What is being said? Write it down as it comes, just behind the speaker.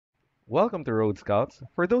Welcome to Road Scouts.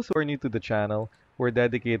 For those who are new to the channel, we're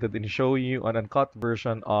dedicated in showing you an uncut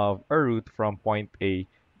version of a route from point A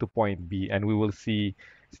to point B, and we will see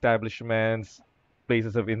establishments,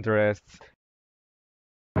 places of interest.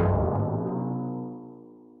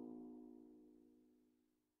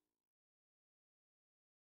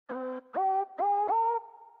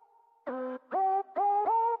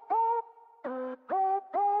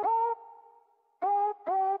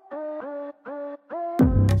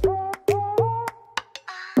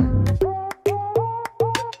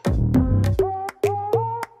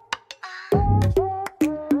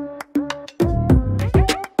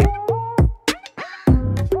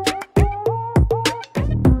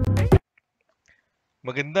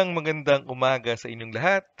 Magandang umaga sa inyong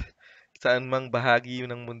lahat. Saan mang bahagi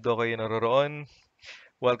ng mundo kayo naroroon.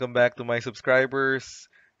 Welcome back to my subscribers,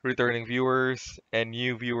 returning viewers, and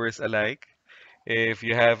new viewers alike. If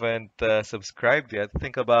you haven't subscribed yet,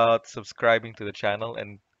 think about subscribing to the channel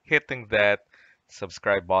and hitting that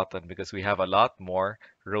subscribe button because we have a lot more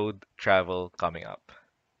road travel coming up.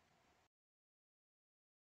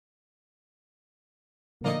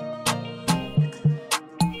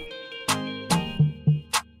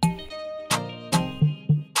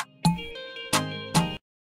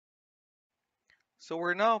 So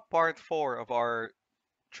we're now part 4 of our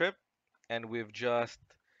trip, and we've just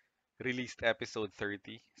released episode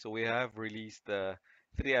 30. So we have released 3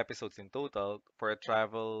 episodes in total for a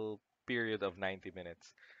travel period of 90 minutes.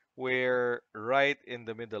 We're right in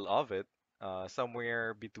the middle of it,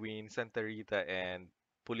 somewhere between Santa Rita and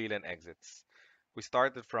Pulilan exits. We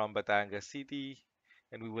started from Batangas City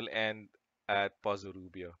and we will end at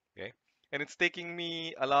Pozzurubio. Okay. And it's taking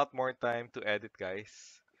me a lot more time to edit, guys,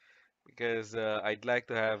 because I'd like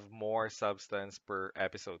to have more substance per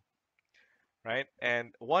episode, right? And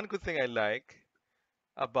one good thing I like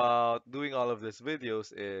about doing all of these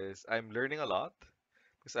videos is I'm learning a lot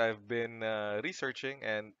because I've been researching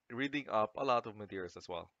and reading up a lot of materials as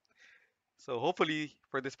well. So hopefully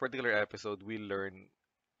for this particular episode, we'll learn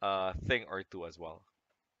a thing or two as well.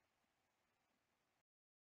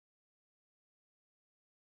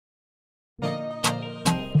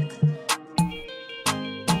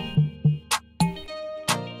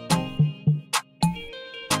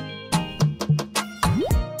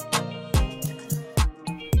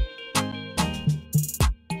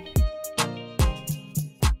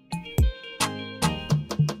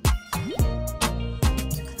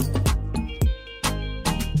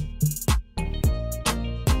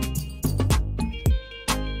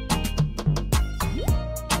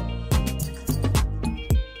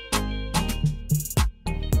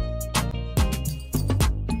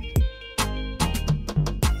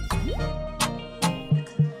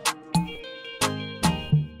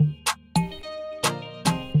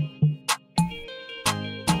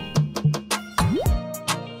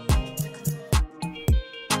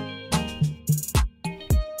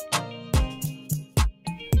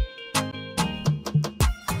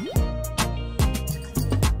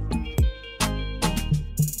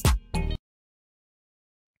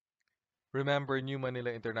 Remember New Manila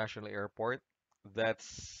International Airport?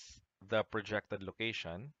 That's the projected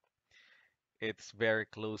location. It's very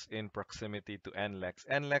close in proximity to NLEX.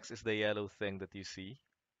 NLEX is the yellow thing that you see.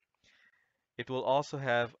 It will also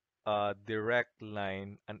have a direct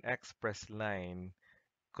line, an express line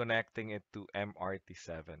connecting it to MRT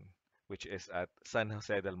 7, which is at San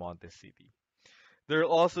Jose del Monte City. There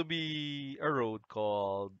will also be a road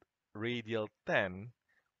called Radial 10,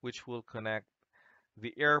 which will connect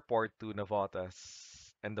the airport to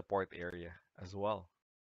Navotas and the port area as well.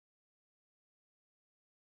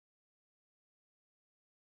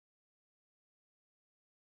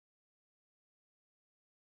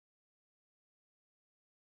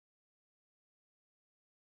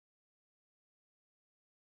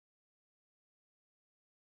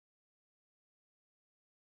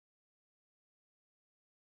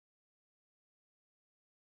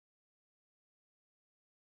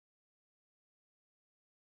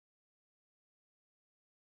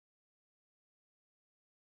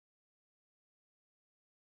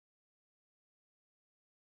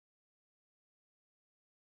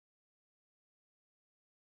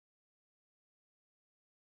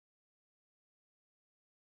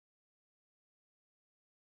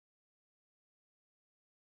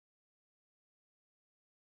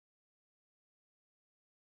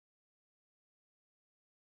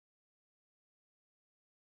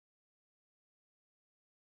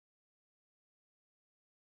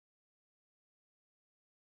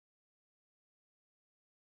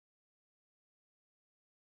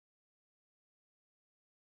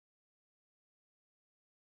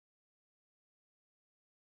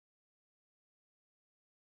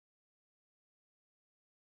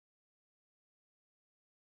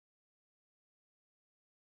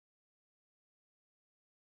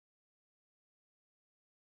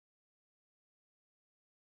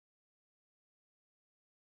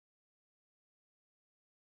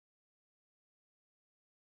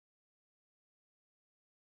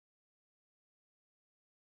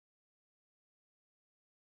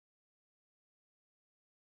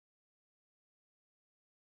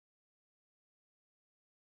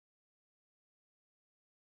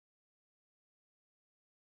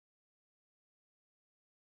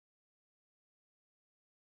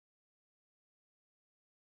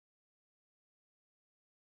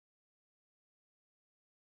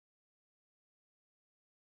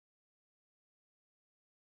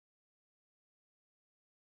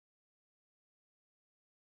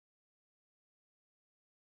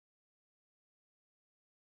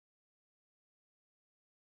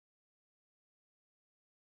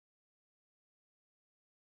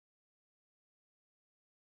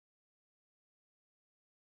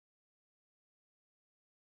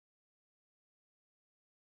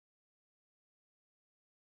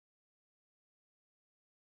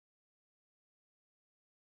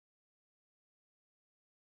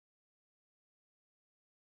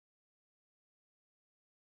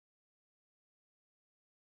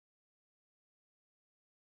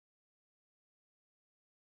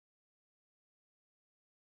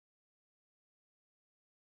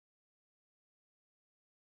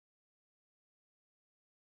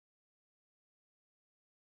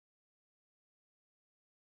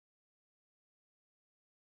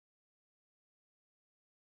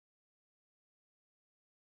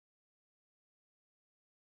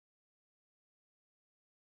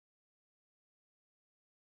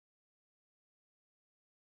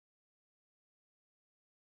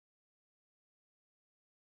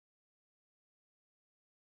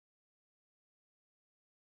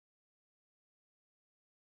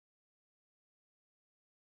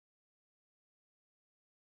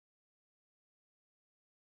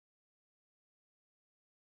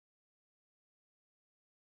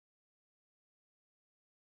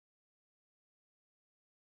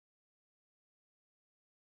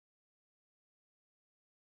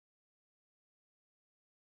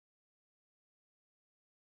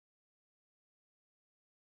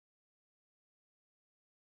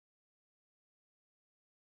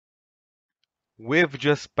 We've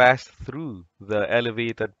just passed through the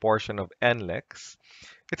elevated portion of NLEX.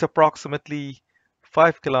 It's approximately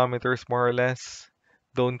 5 kilometers more or less.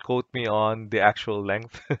 Don't quote me on the actual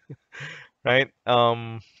length, right?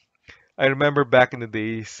 I remember back in the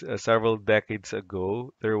days, several decades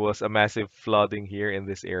ago, there was a massive flooding here in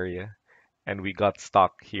this area, and we got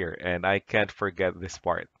stuck here, and I can't forget this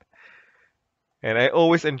part. And I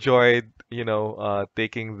always enjoyed,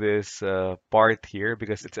 taking this part here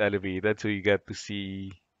because it's elevated, so you get to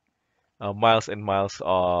see miles and miles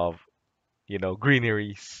of,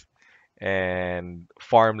 greeneries and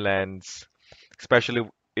farmlands, especially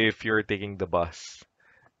if you're taking the bus,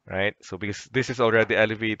 right? So because this is already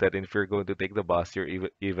elevated, and if you're going to take the bus, you're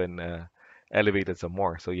even elevated some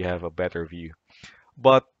more, so you have a better view.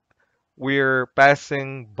 But we're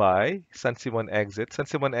passing by San Simon exit. San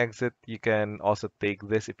Simon exit, you can also take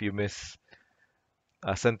this if you miss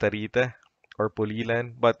Santa Rita or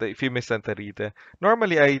Pulilan. But if you miss Santa Rita,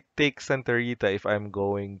 normally I take Santa Rita if I'm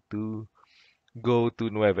going to go to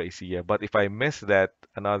Nueva Ecija. But if I miss that,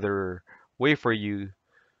 another way for you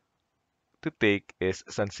to take is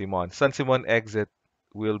San Simon. San Simon exit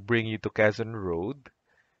will bring you to Quezon Road.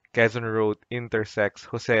 Quezon Road intersects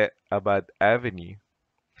Jose Abad Avenue,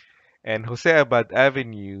 and Jose Abad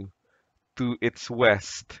Avenue to its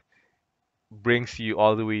west brings you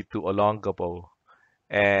all the way to Olongapo,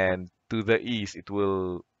 and to the east it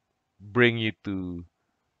will bring you to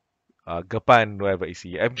Gapan, Nueva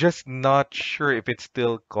Ecija. I'm just not sure if it's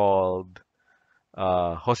still called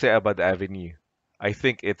Jose Abad Avenue. I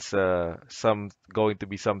think it's some going to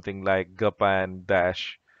be something like Gapan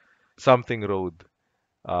dash something road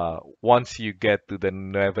once you get to the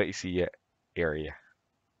Nueva Ecija area.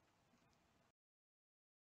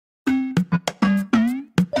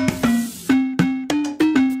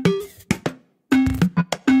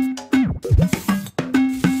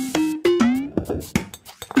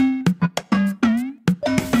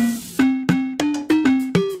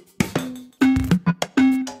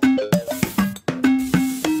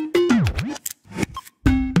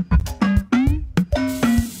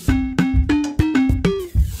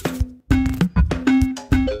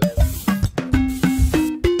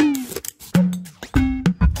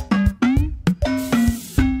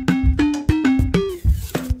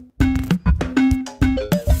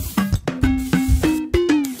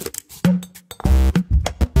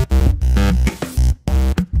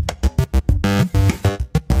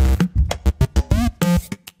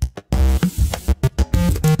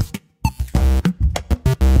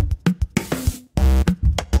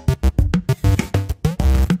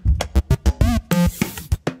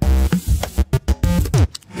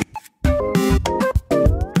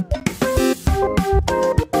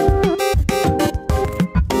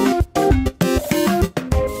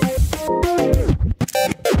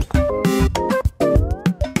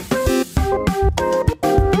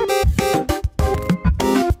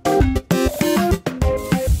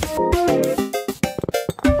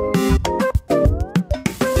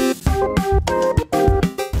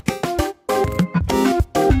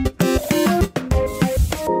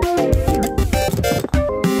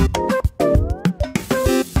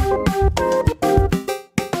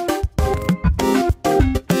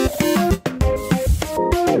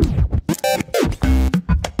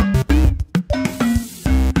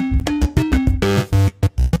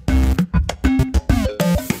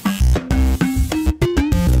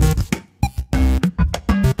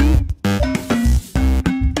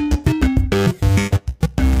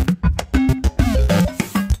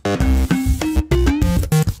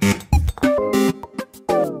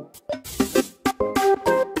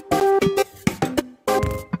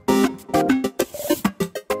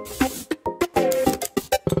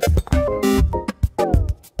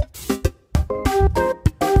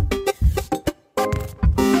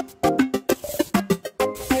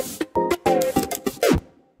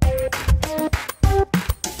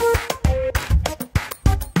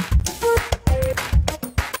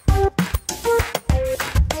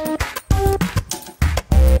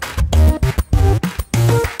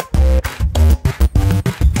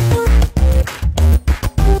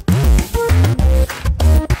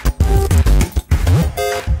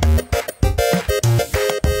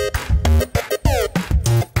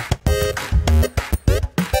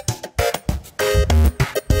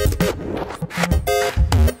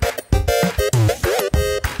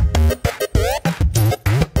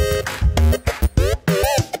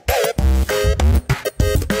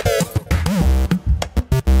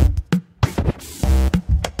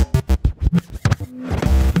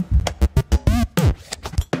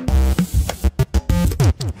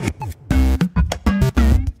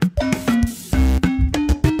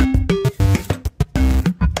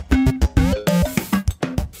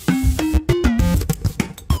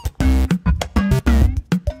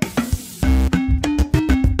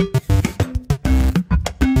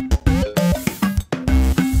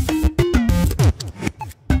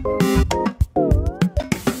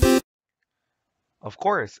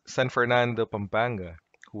 course, San Fernando, Pampanga.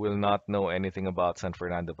 Who will not know anything about San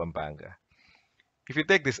Fernando, Pampanga? If you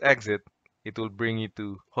take this exit, it will bring you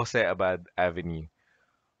to Jose Abad Avenue.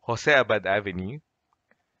 Jose Abad Avenue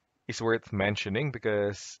is worth mentioning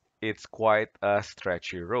because it's quite a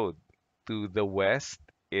stretchy road. To the west,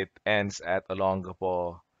 it ends at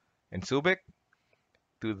Olongapo and Subic.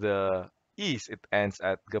 To the east, it ends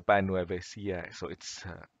at Gapan Nueva Ecija, so it's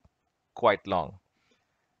quite long.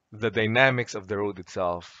 The dynamics of the road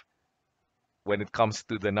itself, when it comes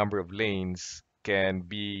to the number of lanes, can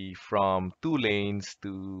be from 2 lanes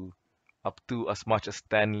to up to as much as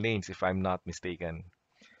 10 lanes, if I'm not mistaken.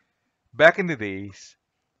 Back in the days,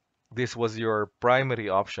 this was your primary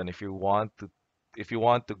option if you want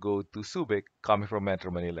to go to Subic coming from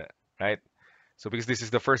Metro Manila, right? So because this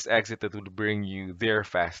is the first exit that will bring you there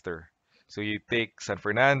faster. So you take San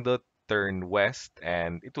Fernando, turn west,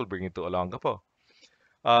 and it will bring you to Olongapo.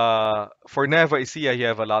 For Nueva Ecija, you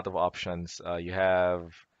have a lot of options. You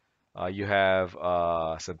have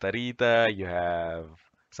Santa Rita, you have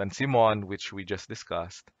San Simon, which we just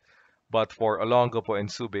discussed. But for Olongapo and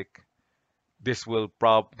Subic, this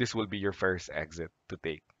will be your first exit to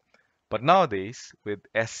take. But nowadays, with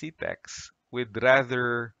SCTex, we'd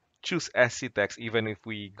rather choose SCTex even if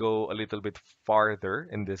we go a little bit farther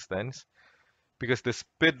in distance, because the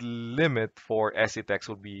speed limit for SCTex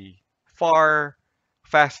will be far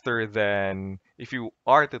faster than if you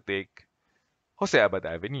are to take Jose Abad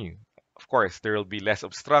Avenue. Of course, there will be less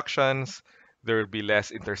obstructions, there will be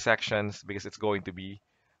less intersections because it's going to be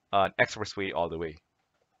an expressway all the way.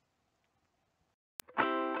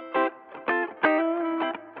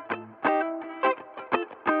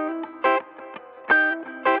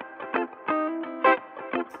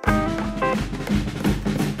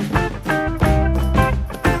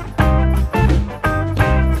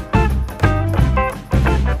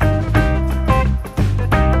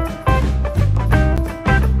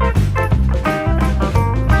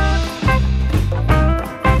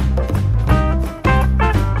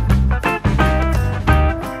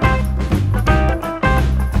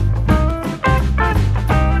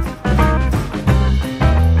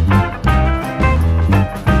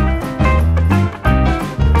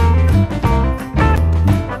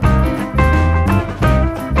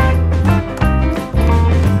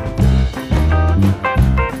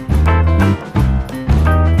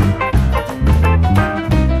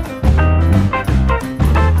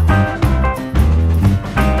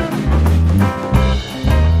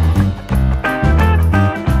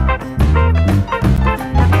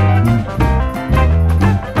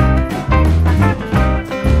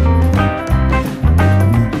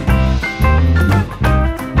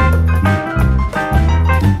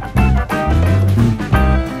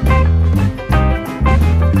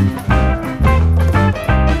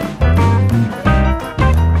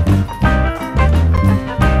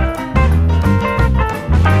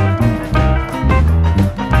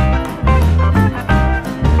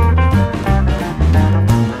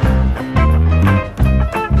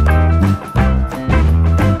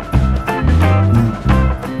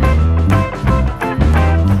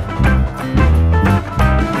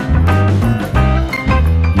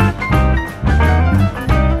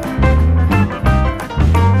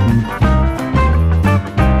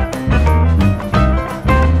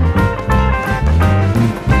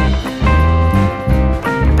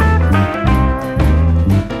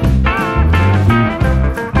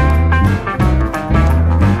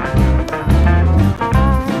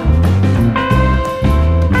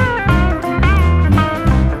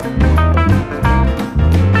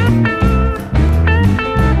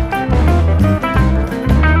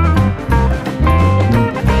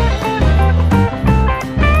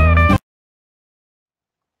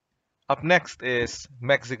 Up next is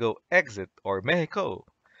Mexico exit, or Mexico,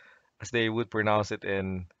 as they would pronounce it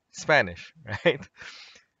in Spanish, right?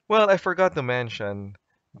 Well, I forgot to mention,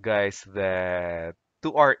 guys, that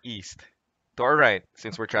to our east, to our right,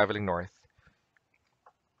 since we're traveling north,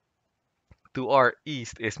 to our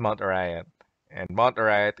east is Mount Arayat, and Mount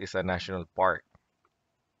Arayat is a national park.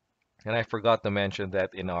 And I forgot to mention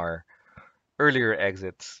that in our earlier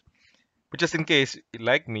exits. But just in case,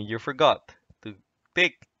 like me, you forgot to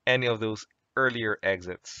take any of those earlier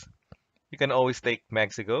exits, you can always take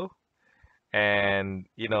Mexico and,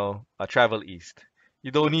 travel east. You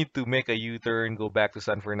don't need to make a U-turn, go back to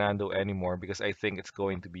San Fernando anymore because I think it's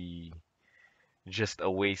going to be just a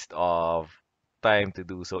waste of time to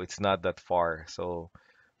do so. It's not that far. So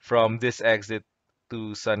from this exit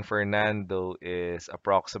to San Fernando is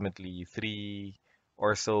approximately 3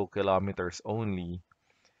 or so kilometers only.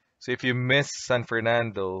 So if you miss San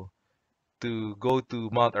Fernando, to go to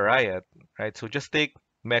Mount Arayat, right? So just take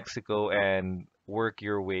Mexico and work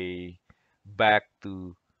your way back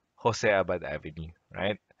to Jose Abad Avenue,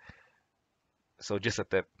 right? So just a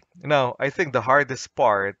tip. Now, I think the hardest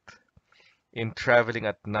part in traveling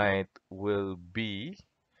at night will be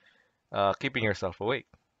keeping yourself awake,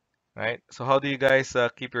 right? So how do you guys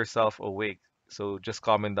keep yourself awake? So just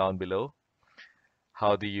comment down below.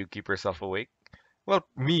 How do you keep yourself awake? Well,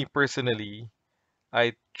 me personally,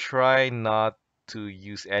 I try not to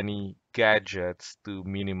use any gadgets to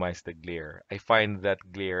minimize the glare. I find that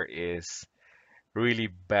glare is really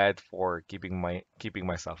bad for keeping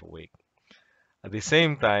myself awake. At the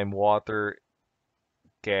same time, water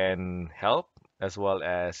can help as well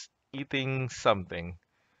as eating something,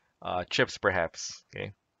 chips perhaps.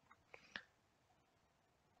 Okay.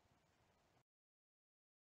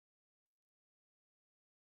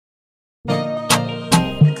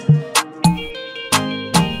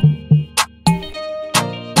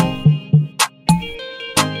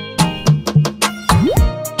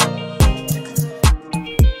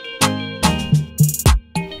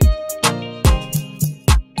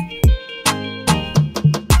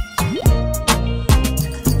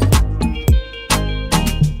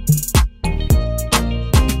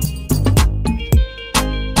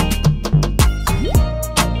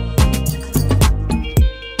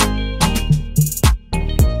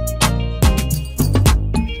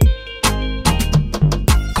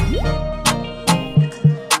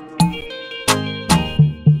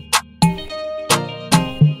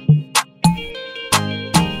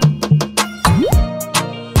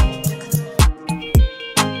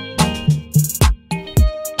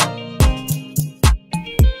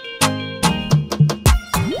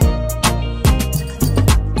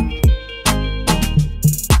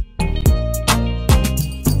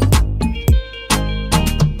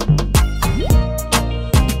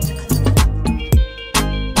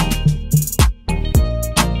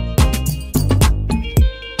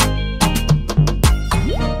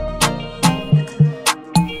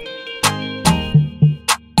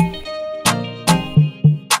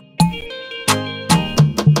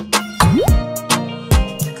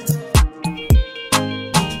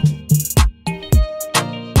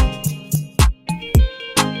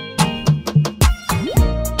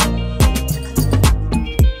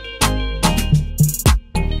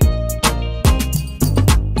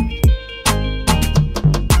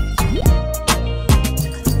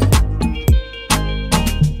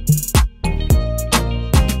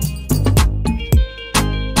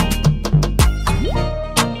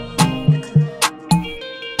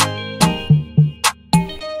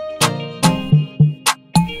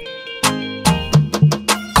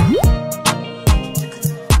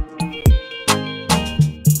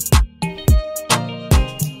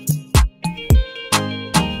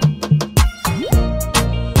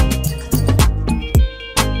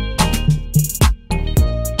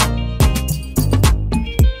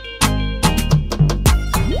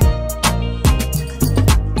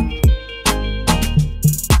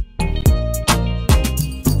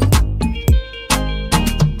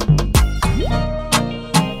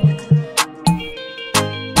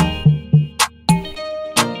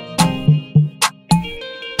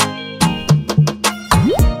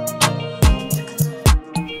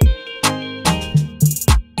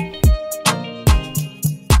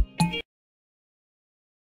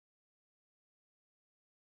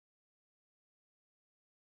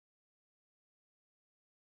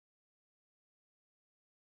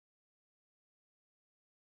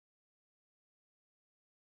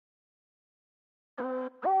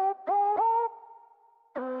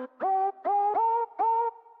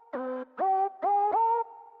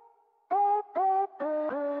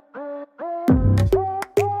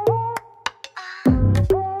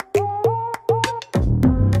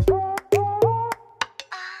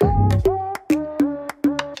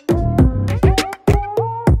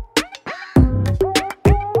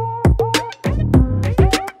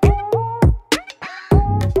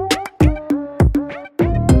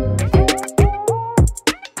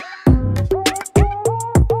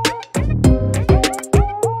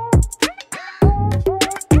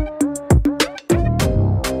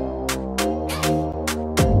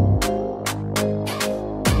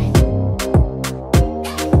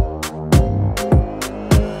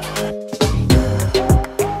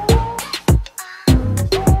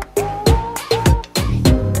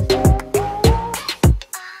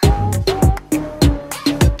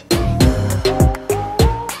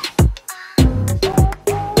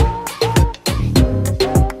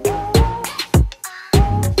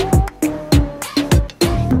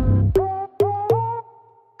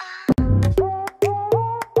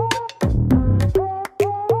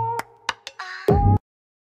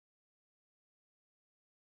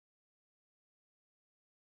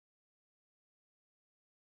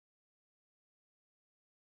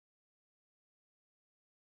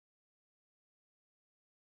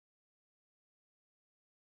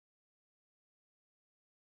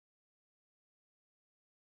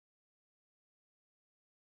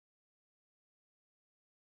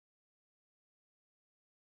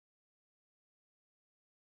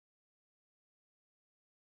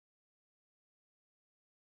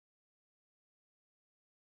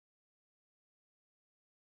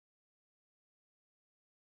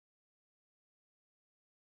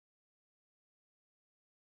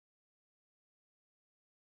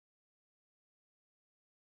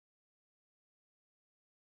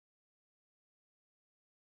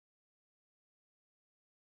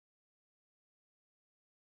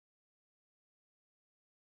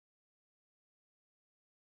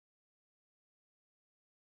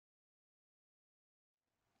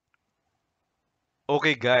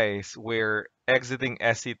 Okay, guys, we're exiting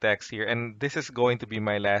SCTex here, and this is going to be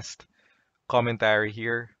my last commentary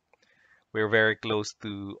here. We're very close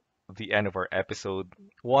to the end of our episode.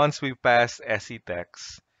 Once we pass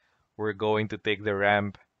SCTex, we're going to take the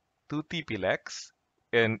ramp to TPLEX,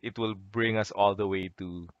 and it will bring us all the way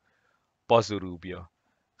to Pozzurubio.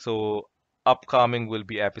 So, upcoming will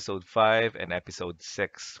be episode 5 and episode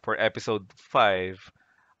 6. For episode 5,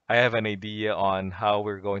 I have an idea on how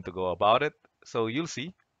we're going to go about it, so you'll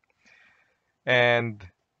see. And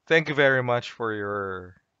thank you very much for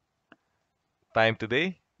your time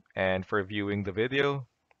today and for viewing the video.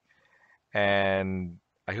 And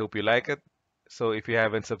I hope you like it. So if you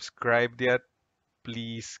haven't subscribed yet,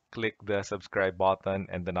 please click the subscribe button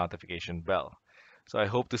and the notification bell. So I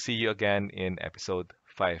hope to see you again in episode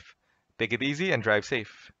 5. Take it easy and drive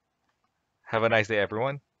safe. Have a nice day,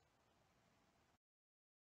 everyone.